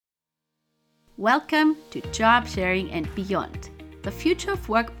Welcome to Job Sharing and Beyond, the Future of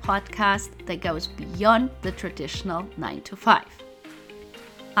Work podcast that goes beyond the traditional 9 to 5.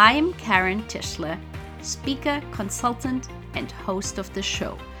 I am Karen Tischler, speaker, consultant, and host of the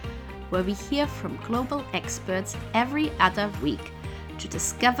show, where we hear from global experts every other week to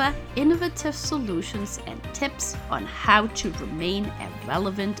discover innovative solutions and tips on how to remain a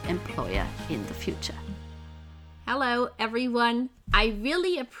relevant employer in the future. Hello, everyone. I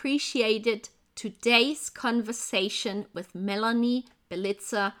really appreciated today's conversation with Melanie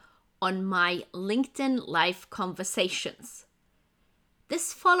Belitzer on my LinkedIn Live conversations.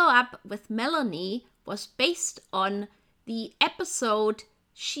 This follow-up with Melanie was based on the episode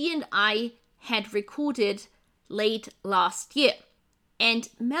she and I had recorded late last year. And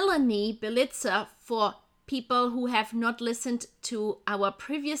Melanie Belitzer, for people who have not listened to our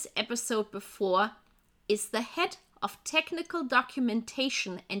previous episode before, is the head of technical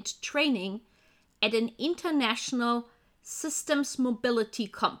documentation and training at an international systems mobility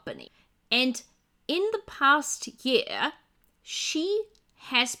company. And in the past year, she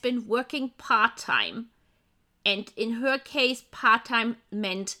has been working part-time. And in her case, part-time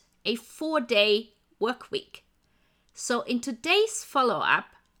meant a 4-day work week. So in today's follow-up,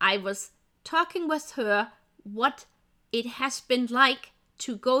 I was talking with her what it has been like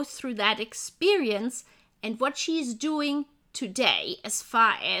to go through that experience and what she's doing today as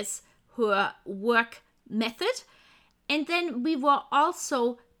far as her work method. And then we were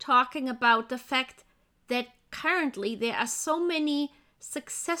also talking about the fact that currently there are so many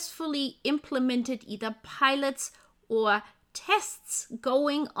successfully implemented either pilots or tests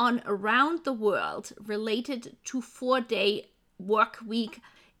going on around the world related to 4-day work week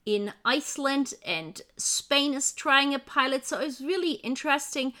in Iceland, and Spain is trying a pilot. So it's really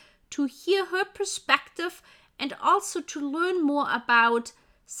interesting to hear her perspective and also to learn more about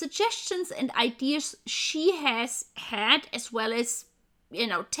suggestions and ideas she has had, as well as,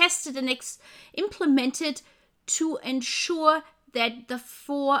 tested and implemented to ensure that the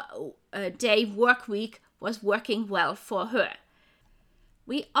 4-day work week was working well for her.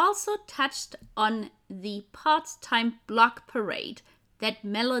 We also touched on the part-time blog parade that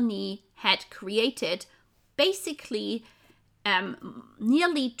Melanie had created. Basically,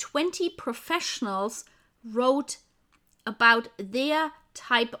 nearly 20 professionals wrote about their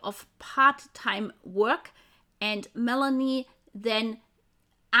type of part-time work, and Melanie then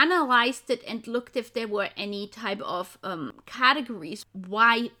analyzed it and looked if there were any type of categories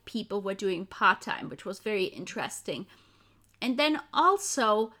why people were doing part-time, which was very interesting. And then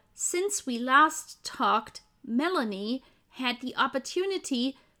also, since we last talked, Melanie had the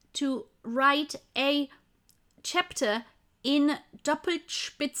opportunity to write a chapter in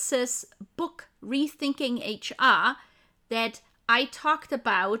Doppelspitze's book, Rethinking HR, that I talked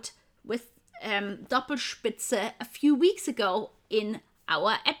about with Doppelspitze a few weeks ago in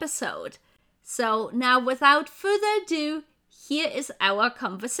our episode. So now, without further ado, here is our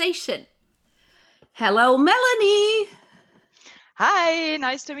conversation. Hello, Melanie. Hi,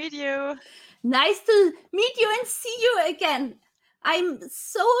 nice to meet you. Nice to meet you and see you again. I'm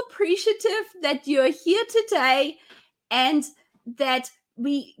so appreciative that you're here today and that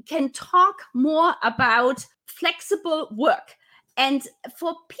we can talk more about flexible work. And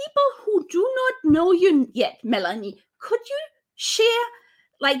for people who do not know you yet, Melanie, could you share,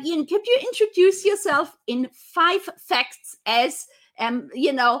 could you introduce yourself in 5 facts as,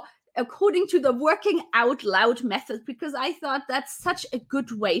 according to the working out loud method, because I thought that's such a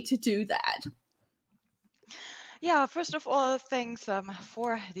good way to do that. Yeah, first of all, thanks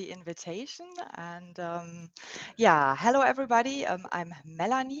for the invitation. And hello, everybody. I'm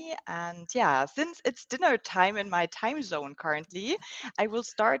Melanie. And since it's dinner time in my time zone currently, I will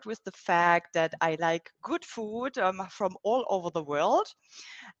start with the fact that I like good food from all over the world.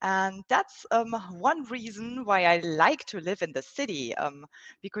 And that's one reason why I like to live in the city,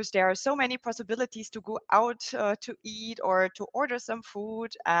 because there are so many possibilities to go out to eat or to order some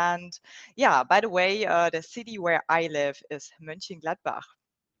food. And by the way, the city where I live is Mönchengladbach.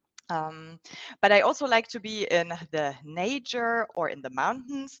 But I also like to be in the nature or in the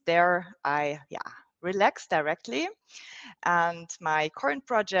mountains. There I relax directly. And my current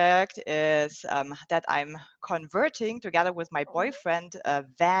project is that I'm converting together with my boyfriend a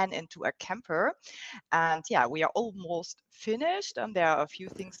van into a camper. And we are almost finished. There are a few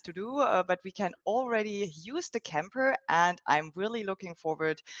things to do, but we can already use the camper. And I'm really looking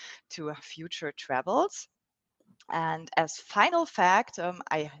forward to future travels. And as final fact,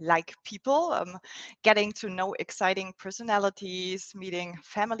 I like people, getting to know exciting personalities, meeting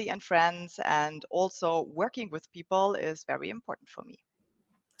family and friends, and also working with people is very important for me.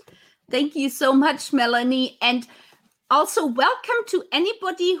 Thank you so much, Melanie. And also, welcome to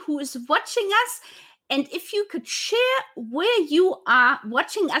anybody who is watching us. And if you could share where you are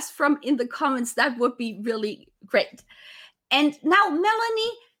watching us from in the comments, that would be really great. And now,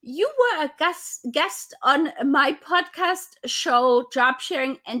 Melanie, you were a guest on my podcast show, Job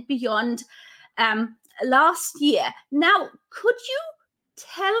Sharing and Beyond, last year. Now, could you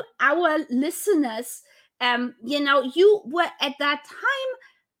tell our listeners, you were at that time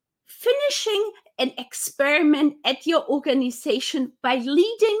finishing an experiment at your organization by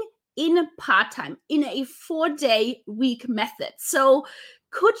leading in a part-time, in a 4-day week method. So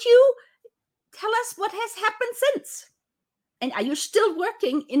could you tell us what has happened since? And are you still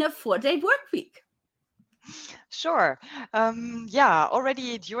working in a 4-day work week? Sure. Yeah,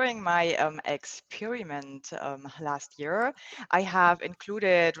 already during my experiment last year, I have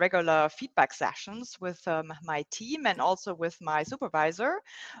included regular feedback sessions with my team and also with my supervisor,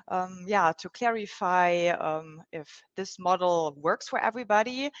 yeah, to clarify if this model works for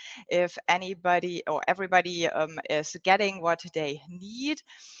everybody, if anybody or everybody is getting what they need,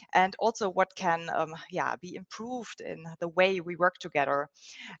 and also what can, yeah, be improved in the way we work together.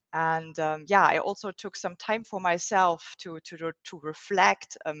 And yeah, I also took some time for myself to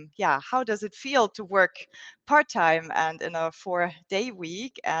reflect. Yeah, how does it feel to work part-time and in a 4-day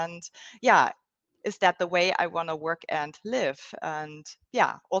week? And yeah, is that the way I want to work and live? And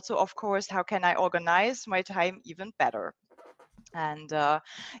yeah, also, of course, how can I organize my time even better? And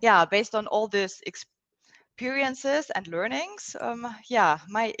yeah, based on all this experiences and learnings, yeah,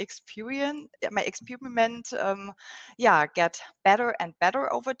 my experiment, yeah, get better and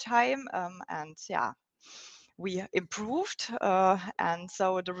better over time, and yeah, we improved, and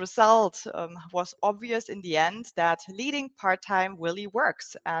so the result was obvious in the end that leading part-time really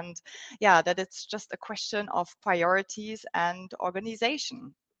works, and yeah, that it's just a question of priorities and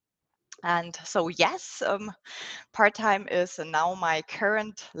organization. And so yes, part-time is now my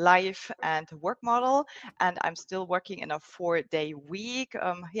current life and work model, and I'm still working in a 4-day week.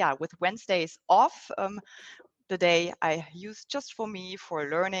 Yeah, with Wednesdays off, the day I use just for me for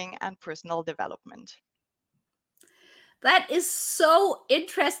learning and personal development. That is so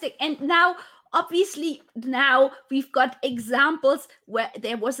interesting. And now, obviously, now we've got examples where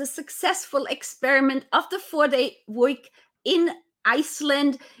there was a successful experiment of the 4-day week in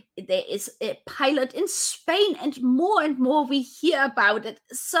Iceland. There is a pilot in Spain, and more we hear about it.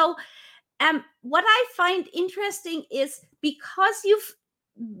 So, what I find interesting is because you've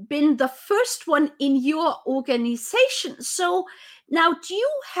been the first one in your organization. So now, do you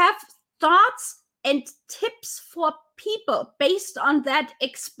have thoughts and tips for people based on that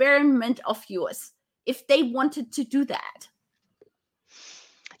experiment of yours if they wanted to do that?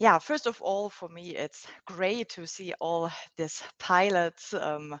 Yeah, first of all, for me, it's great to see all these pilots,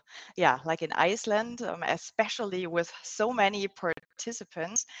 yeah, like in Iceland, especially with so many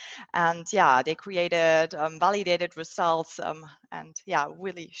participants. And yeah, they created validated results, and yeah,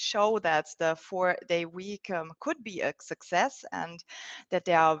 really show that the 4-day week could be a success and that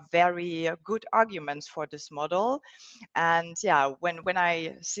there are very good arguments for this model. And yeah, when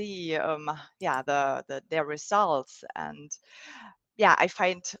I see yeah, their results, and yeah, I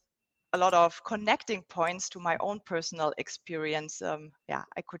find a lot of connecting points to my own personal experience. Yeah,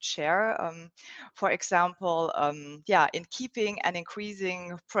 I could share. For example, yeah, in keeping and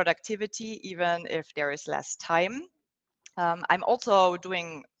increasing productivity, even if there is less time. I'm also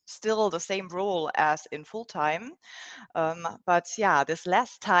doing still the same role as in full time. But yeah, this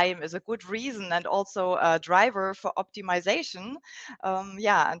less time is a good reason and also a driver for optimization.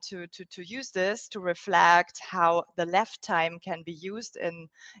 Yeah, and to use this to reflect how the left time can be used in,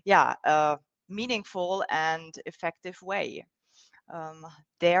 yeah, a meaningful and effective way. Um,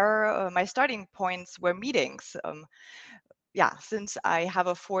 there, my starting points were meetings. Yeah, since I have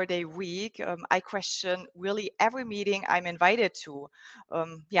a 4-day week, I question really every meeting I'm invited to.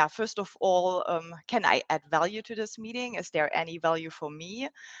 Yeah, first of all, can I add value to this meeting? Is there any value for me?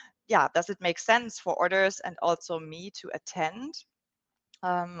 Yeah, does it make sense for others and also me to attend?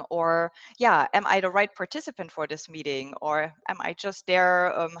 Or yeah, am I the right participant for this meeting, or am I just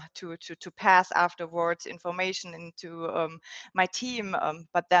there to pass afterwards information into my team,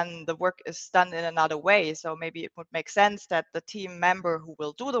 but then the work is done in another way? So maybe it would make sense that the team member who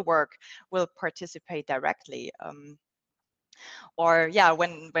will do the work will participate directly. Or yeah,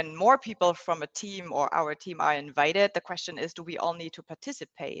 when more people from a team or our team are invited, the question is, do we all need to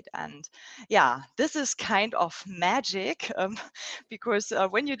participate? And yeah, this is kind of magic, because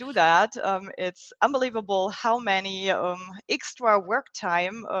when you do that, it's unbelievable how many extra work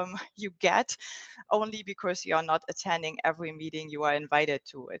time you get only because you are not attending every meeting you are invited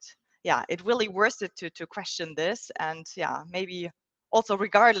to it. yeah, it really worth it to question this. And yeah, maybe also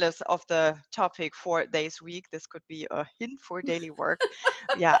regardless of the topic 4 days week, this could be a hint for daily work.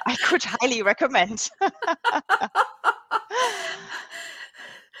 Yeah, I could highly recommend.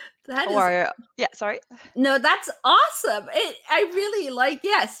 That is Or yeah, sorry. no, that's awesome. I really like,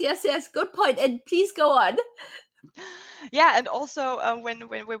 yes, yes, yes, good point. And please go on. Yeah, and also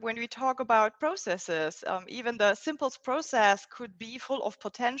when we talk about processes, even the simplest process could be full of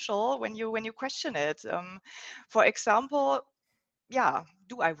potential when you question it. For example, yeah,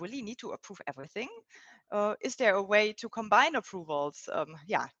 do I really need to approve everything? Is there a way to combine approvals,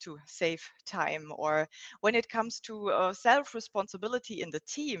 yeah, to save time? Or when it comes to self-responsibility in the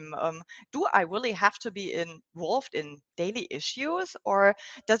team, do I really have to be involved in daily issues? Or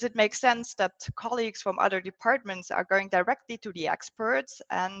does it make sense that colleagues from other departments are going directly to the experts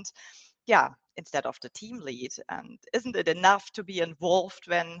and, yeah, instead of the team lead? And isn't it enough to be involved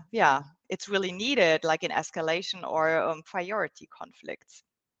when, yeah, it's really needed, like in escalation or priority conflicts?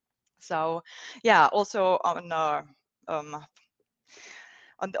 So yeah, also um,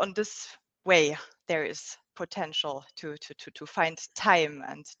 on this way, there is potential to find time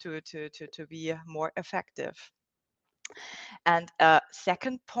and to be more effective. And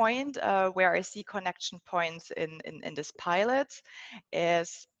second point, where I see connection points in this pilot,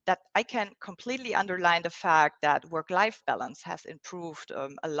 is that I can completely underline the fact that work-life balance has improved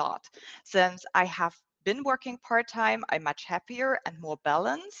a lot. Since I have been working part-time, I'm much happier and more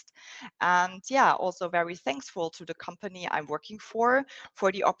balanced. And yeah, also very thankful to the company I'm working for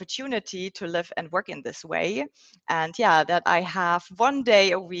the opportunity to live and work in this way. And yeah, that I have 1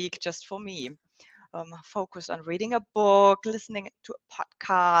 day a week just for me, focus on reading a book, listening to a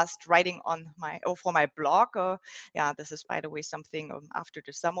podcast, writing on my for my blog. Yeah, this is, by the way, something after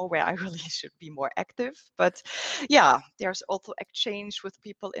the summer where I really should be more active. But yeah, there's also exchange with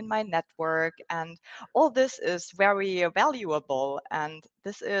people in my network, and all this is very valuable. And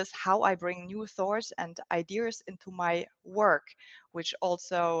this is how I bring new thoughts and ideas into my work, which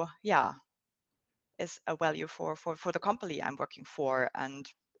also, yeah, is a value for the company I'm working for. And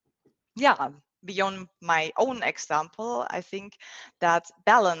yeah, beyond my own example, I think that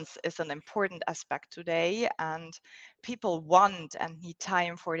balance is an important aspect today, and people want and need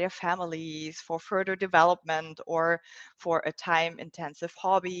time for their families, for further development, or for a time intensive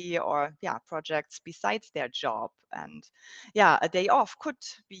hobby or, yeah, projects besides their job. And yeah, a day off could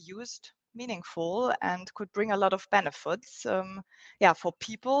be used meaningful and could bring a lot of benefits, yeah, for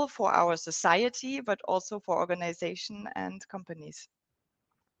people, for our society, but also for organization and companies.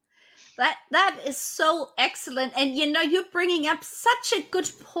 That is so excellent. And you know, you're bringing up such a good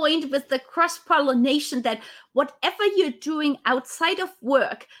point with the cross pollination, that whatever you're doing outside of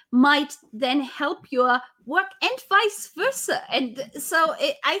work might then help your work and vice versa. And so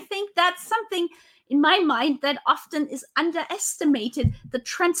I think that's something in my mind that often is underestimated, the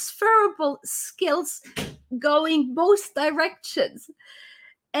transferable skills going both directions.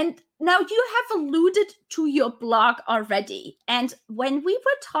 And now you have alluded to your blog already. And when we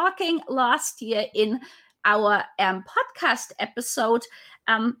were talking last year in our podcast episode,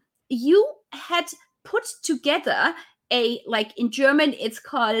 you had put together a, like in German, it's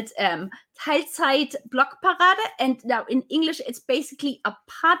called Teilzeit Blogparade. And now in English, it's basically a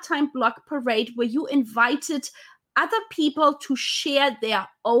part time blog parade where you invited other people to share their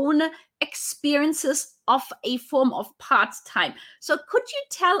own experiences of a form of part time. So, could you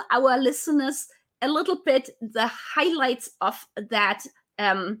tell our listeners a little bit the highlights of that,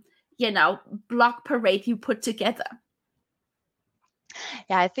 you know, blog parade you put together?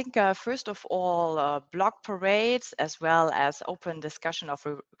 Yeah, I think first of all, blog parades as well as open discussion of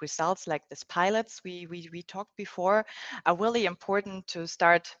results like this pilots we talked before are really important to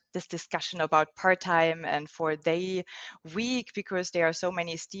start this discussion about part-time and 4-day week, because there are so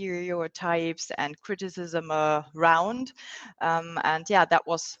many stereotypes and criticism around. And yeah, that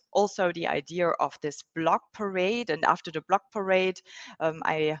was also the idea of this blog parade. And after the blog parade,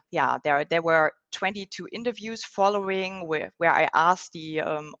 there were 22 interviews following where I asked the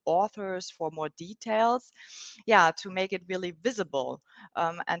authors for more details, yeah, to make it really visible,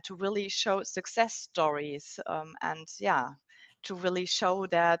 and to really show success stories, and yeah, to really show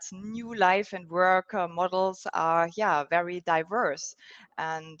that new life and work models are, yeah, very diverse.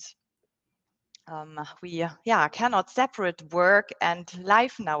 And We cannot separate work and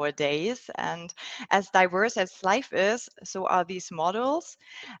life nowadays, and as diverse as life is, so are these models.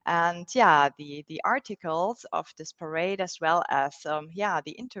 And the articles of this parade, as well as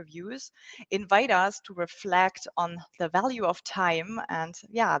the interviews, invite us to reflect on the value of time and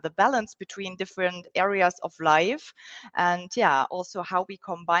the balance between different areas of life, and also how we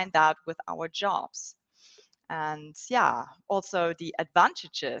combine that with our jobs. And also the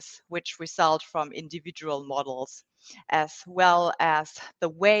advantages which result from individual models, as well as the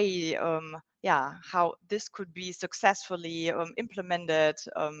way how this could be successfully implemented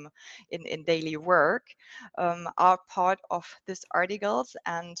in daily work, are part of these articles,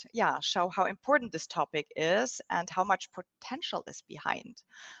 and show how important this topic is and how much potential is behind,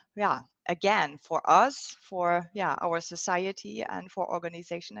 again, for us, for our society, and for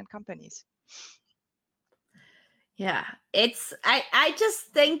organization and companies. Yeah, I just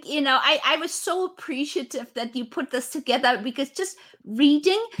think, I was so appreciative that you put this together, because just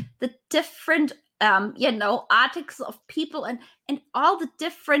reading the different articles of people, and all the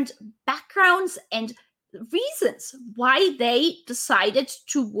different backgrounds and reasons why they decided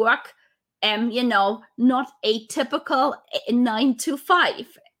to work not a typical 9 to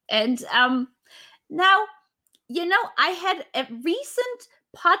 5. And now, I had a recent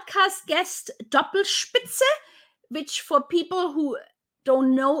podcast guest, Doppelspitze, which, for people who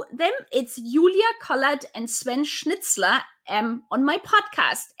don't know them, it's Julia Collard and Sven Schnitzler on my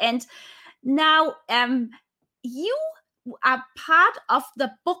podcast. And now you are part of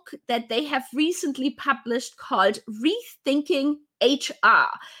the book that they have recently published called Rethinking HR.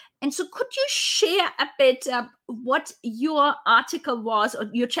 And so could you share a bit what your article was, or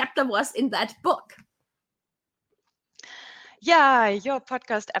your chapter was, in that book? Yeah, your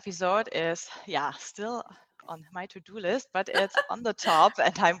podcast episode is still on my to-do list, but it's on the top,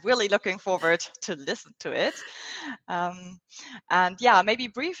 and I'm really looking forward to listen to it. And maybe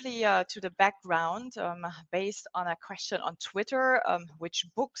briefly to the background, based on a question on Twitter, which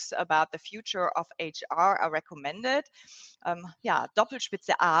books about the future of HR are recommended.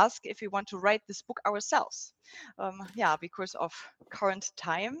 Doppelspitze asked if we want to write this book ourselves. Because of current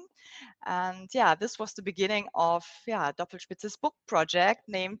time. And this was the beginning of Doppelspitze's book project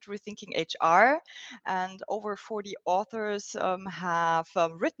named Rethinking HR. And over 40 authors have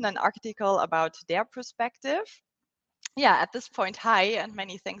written an article about their perspective. At this point, hi, and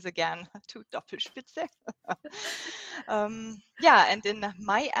many thanks again to Doppelspitze. And in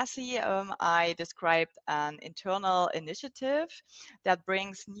my essay, I described an internal initiative that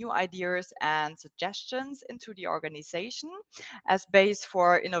brings new ideas and suggestions into the organization as base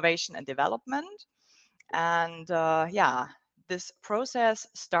for innovation and development. And this process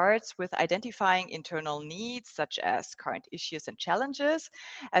starts with identifying internal needs, such as current issues and challenges,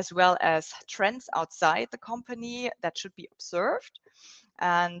 as well as trends outside the company that should be observed.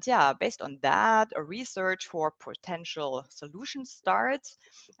 And based on that, a research for potential solutions starts.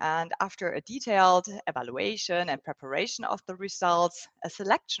 And after a detailed evaluation and preparation of the results, a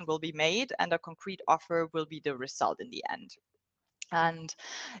selection will be made, and a concrete offer will be the result in the end. And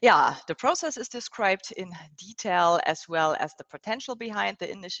the process is described in detail, as well as the potential behind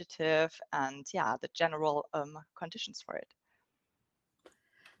the initiative, and the general conditions for it.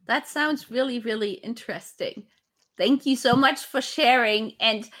 That sounds really, really interesting. Thank you so much for sharing.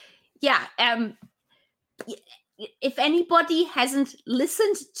 And if anybody hasn't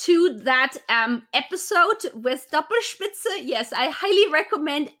listened to that episode with Doppelspitze, yes, I highly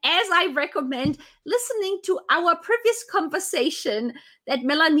recommend, as I recommend listening to our previous conversation that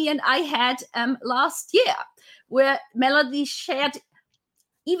Melanie and I had last year, where Melanie shared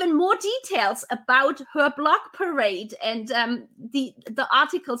even more details about her blog parade and the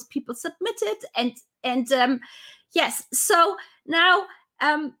articles people submitted. And yes, so now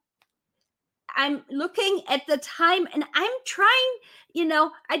I'm looking at the time, and I'm trying,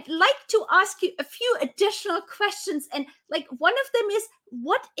 I'd like to ask you a few additional questions. And like, one of them is,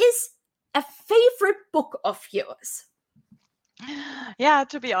 what is a favorite book of yours?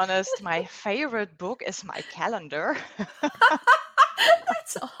 To be honest, my favorite book is my calendar.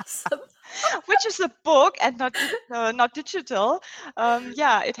 That's awesome. Which is a book and not digital.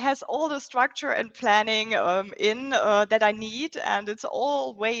 It has all the structure and planning that I need, and it's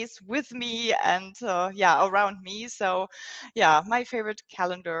always with me and around me. So my favorite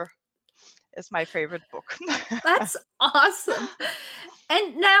calendar is my favorite book. That's awesome.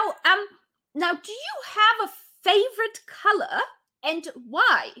 And now do you have a favorite color, and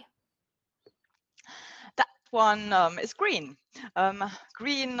why? one is green.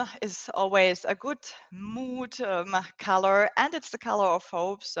 Green is always a good mood color, and it's the color of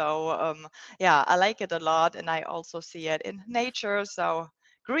hope. So yeah, I like it a lot, and I also see it in nature. So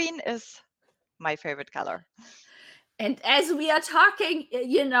green is my favorite color. And as we are talking,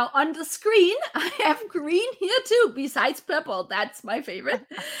 on the screen, I have green here too, besides purple. That's my favorite.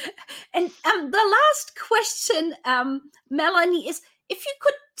 And the last question, Melanie, is if you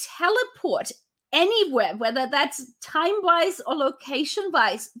could teleport anywhere, whether that's time-wise or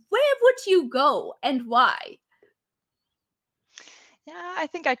location-wise, where would you go and why? Yeah, I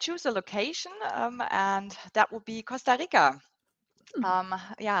think I choose a location, and that would be Costa Rica.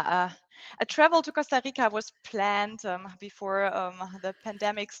 Yeah, a travel to Costa Rica was planned before the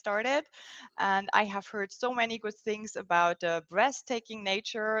pandemic started, and I have heard so many good things about the breathtaking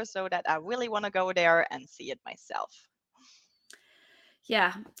nature, so that I really want to go there and see it myself.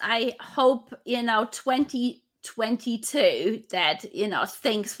 Yeah, I hope 2022 that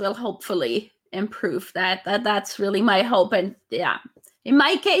things will hopefully improve. That's really my hope. And yeah, in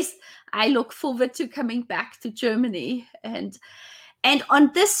my case, I look forward to coming back to Germany. And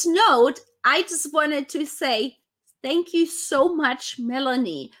on this note, I just wanted to say thank you so much,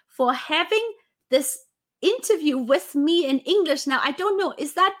 Melanie, for having this interview with me in English. Now, I don't know,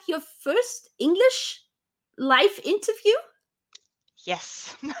 is that your first English live interview?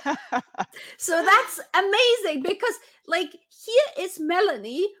 Yes. So that's amazing because here is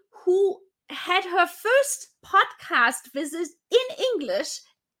Melanie who had her first podcast visit in English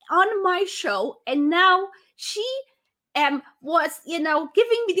on my show, and now she was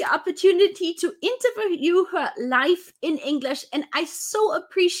giving me the opportunity to interview her live in English, and I so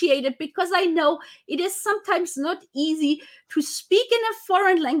appreciate it because I know it is sometimes not easy to speak in a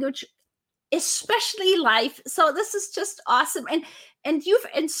foreign language, especially live. So this is just awesome, and you've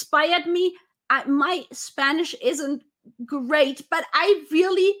inspired me. My Spanish isn't great, but I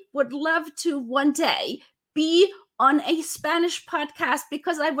really would love to one day be on a Spanish podcast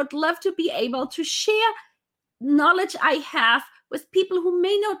because I would love to be able to share knowledge I have with people who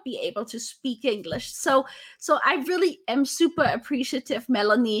may not be able to speak English. So I really am super appreciative,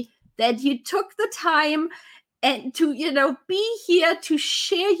 Melanie, that you took the time and to be here to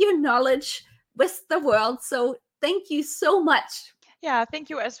share your knowledge with the world. So thank you so much. Yeah, thank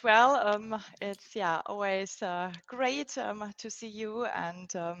you as well. It's always great to see you,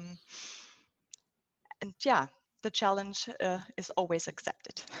 and yeah, the challenge is always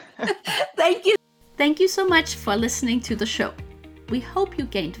accepted. Thank you. Thank you so much for listening to the show. We hope you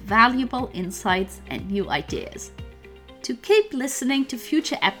gained valuable insights and new ideas. To keep listening to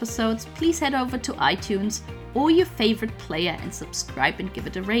future episodes, please head over to iTunes or your favorite player and subscribe and give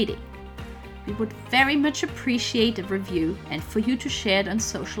it a rating. We would very much appreciate a review and for you to share it on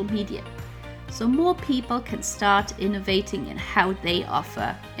social media, so more people can start innovating in how they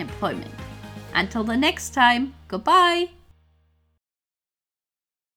offer employment. Until the next time, goodbye!